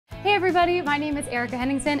everybody, my name is Erika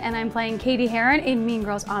Henningsen and I'm playing Cady Heron in Mean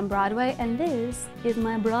Girls on Broadway, and this is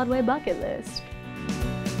my Broadway bucket list.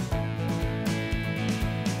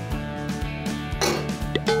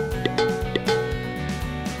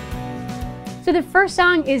 So the first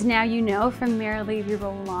song is Now You Know from Merrily We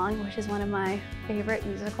Roll Along, which is one of my favorite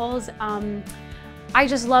musicals. I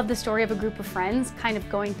just love the story of a group of friends kind of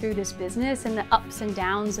going through this business and the ups and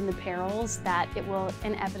downs and the perils that it will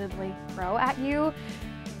inevitably throw at you.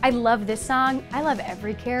 I love this song. I love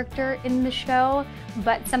every character in the show,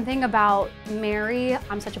 but something about Mary,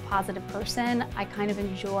 I'm such a positive person, I kind of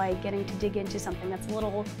enjoy getting to dig into something that's a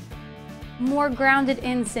little more grounded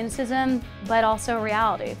in cynicism, but also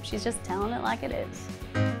reality. She's just telling it like it is.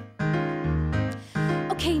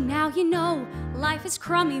 Okay, now you know, life is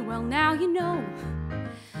crummy, well now you know.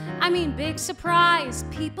 I mean, big surprise,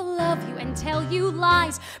 people love you and tell you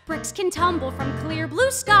lies. Bricks can tumble from clear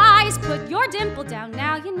blue skies. Put your dimple down,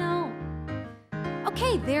 now you know.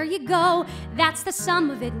 Okay, there you go, that's the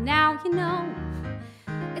sum of it, now you know.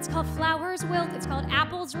 It's called flowers wilt, it's called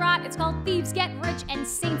apples rot, it's called thieves get rich and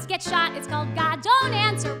saints get shot. It's called God don't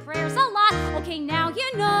answer prayers a lot. Okay, now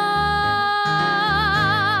you know.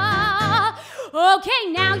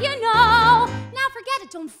 Okay, now you know. Now forget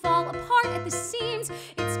it, don't fall apart at the seams.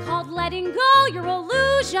 It's called letting go your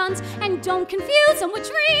illusions, and don't confuse them with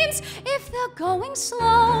dreams. If they're going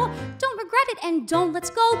slow, don't regret it and don't let's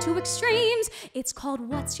go to extremes. It's called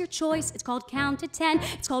what's your choice, it's called count to 10.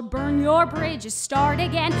 It's called burn your bridges, start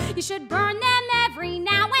again. You should burn them every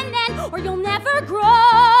now and then or you'll never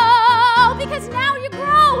grow. Because now you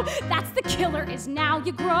grow, that's the killer, is now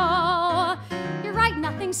you grow. You're right,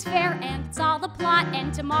 nothing's fair and it's all the plot,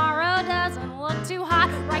 and tomorrow doesn't look too hot.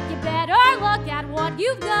 Right, you better look at what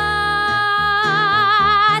you've got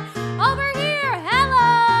over here.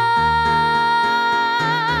 Hello.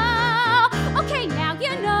 Okay, now you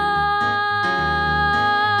know,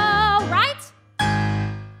 right?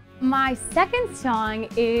 My second song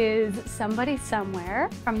is Somebody Somewhere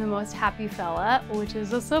from The Most Happy Fella, which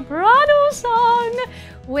is a soprano song,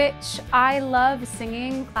 which I love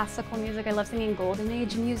singing classical music. I love singing Golden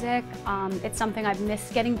Age music. It's something I've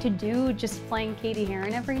missed getting to do, just playing Cady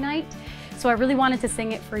Heron every night. So I really wanted to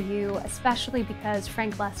sing it for you, especially because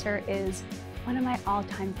Frank Lesser is one of my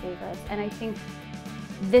all-time favorites. And I think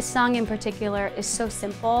this song in particular is so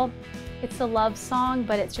simple. It's a love song,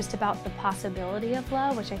 but it's just about the possibility of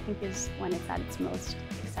love, which I think is when it's at its most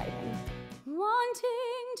exciting.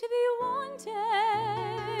 Wanting to be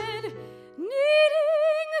wanted,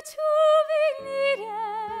 needing to be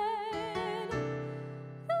needed.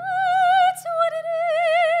 That's what it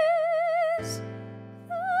is.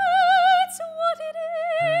 That's what it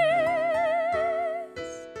is.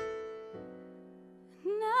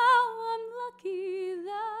 Now I'm lucky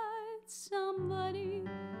that somebody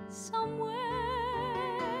somewhere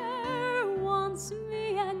wants me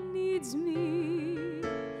and needs me.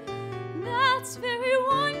 That's very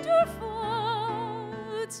wonderful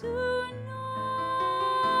to know.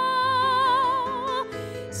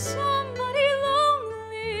 Somebody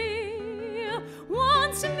lonely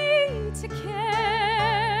wants me to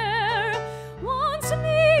care, wants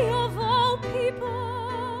me of all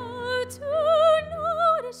people to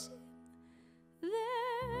notice him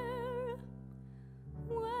there.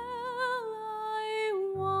 Well, I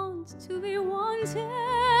want to be wanted,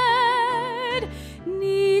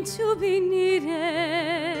 need to be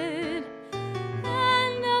needed,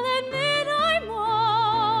 and I'll admit I'm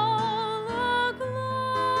all aglow.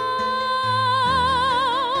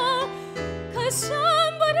 'Cause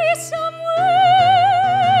somebody somewhere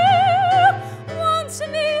wants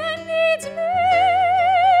me and needs me,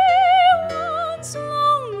 wants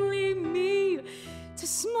lonely me to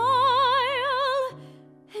smile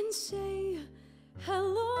and say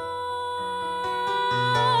hello.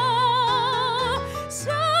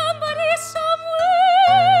 Somebody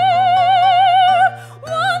somewhere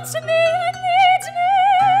wants me and needs me.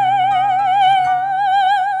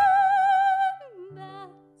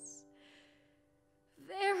 That's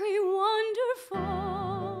very wonderful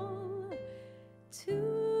to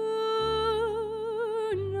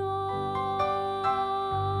know.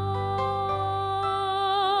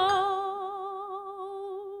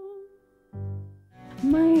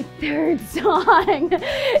 My third song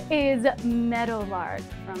is Meadowlark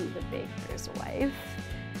from The Baker's Wife.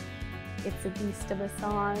 It's a beast of a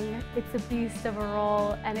song, it's a beast of a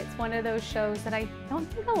role, and it's one of those shows that I don't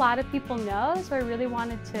think a lot of people know, so I really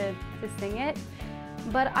wanted to sing it.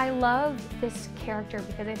 But I love this character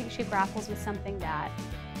because I think she grapples with something that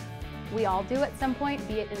we all do at some point,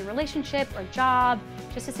 be it in a relationship or job,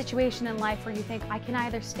 just a situation in life where you think, I can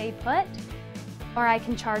either stay put or I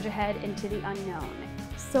can charge ahead into the unknown.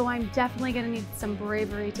 So I'm definitely gonna need some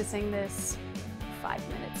bravery to sing this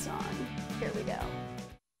 5-minute song. Here we go.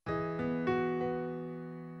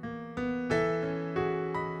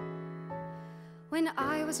 When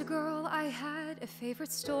I was a girl, I had a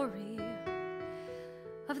favorite story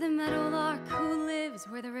of the meadowlark who lives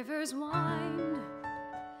where the rivers wind.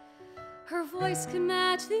 Her voice could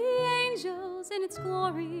match the angels in its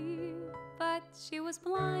glory, but she was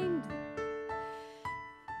blind.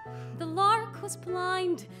 The lark was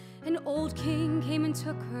blind. An old king came and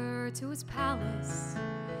took her to his palace,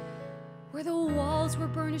 where the walls were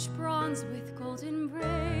burnished bronze with golden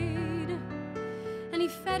braid. And he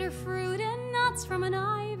fed her fruit and nuts from an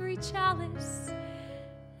ivory chalice,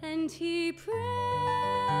 and he prayed,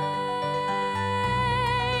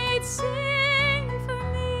 "Sing for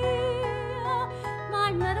me,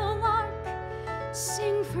 my meadowlark,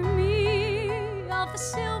 sing for me of the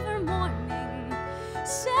silver morning,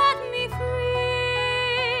 set me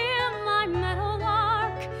free, my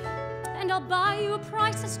meadowlark, and I'll buy you a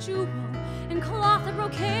priceless jewel and cloth of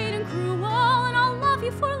brocade and crewel, and I'll love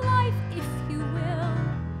you for life if you will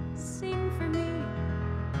sing for me."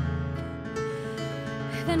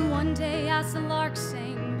 Then one day as the lark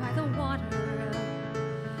sang by the water,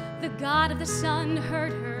 the god of the sun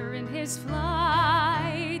heard her in his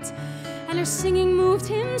flight, and her singing moved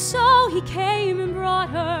him so he came and brought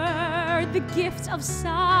her the gift of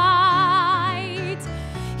sight.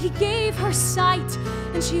 He gave her sight,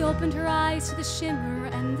 and she opened her eyes to the shimmer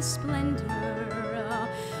and the splendor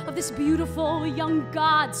of this beautiful young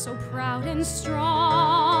god, so proud and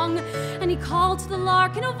strong. And he called to the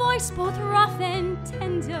lark in a voice both rough and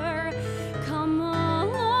tender, "Come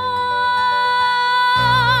along,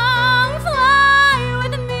 fly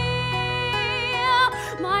with me,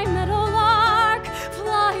 my meadowlark,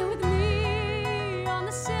 fly with me on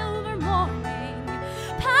the silver morning,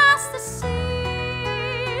 past the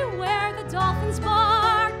sea where the dolphins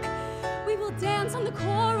bark. We will dance on the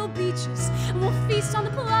coral beaches, and we'll feast on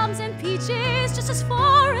the plums and peaches, just as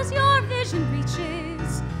far as your vision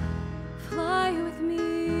reaches. Fly with me."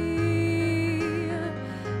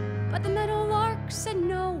 But the meadowlark said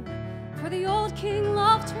no, for the old king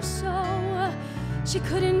loved her so. She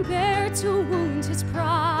couldn't bear to wound his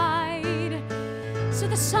pride. So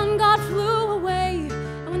the sun god flew away,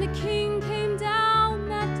 and when the king came down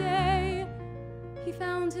that day, he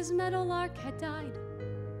found his meadowlark had died.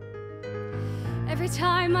 Every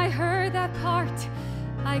time I heard that part,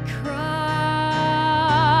 I cried.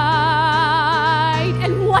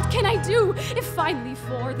 And what can I do if finally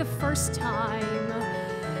for the first time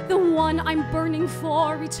the one I'm burning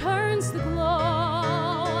for returns the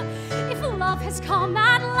glow? If love has come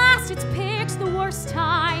at last, it's picked the worst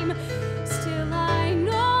time. Still I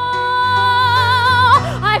know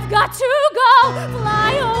I've got to go.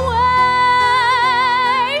 Fly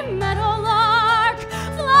away, meadowlark,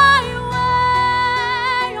 fly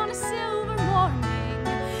away on a silver morning.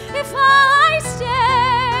 If I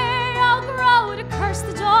stay, I'll grow to curse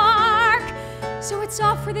the dark. So it's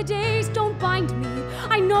off for the days, don't bind me.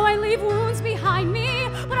 I know I leave wounds behind me,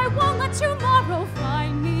 but I won't let tomorrow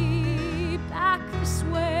find me back this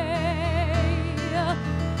way.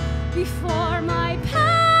 Before my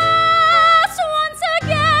past once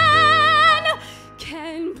again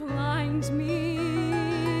can blind me.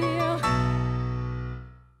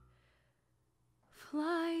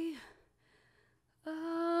 Fly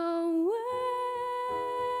away.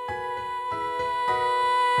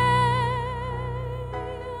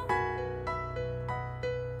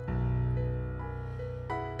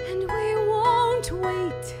 And we won't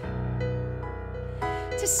wait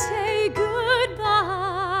to say goodbye.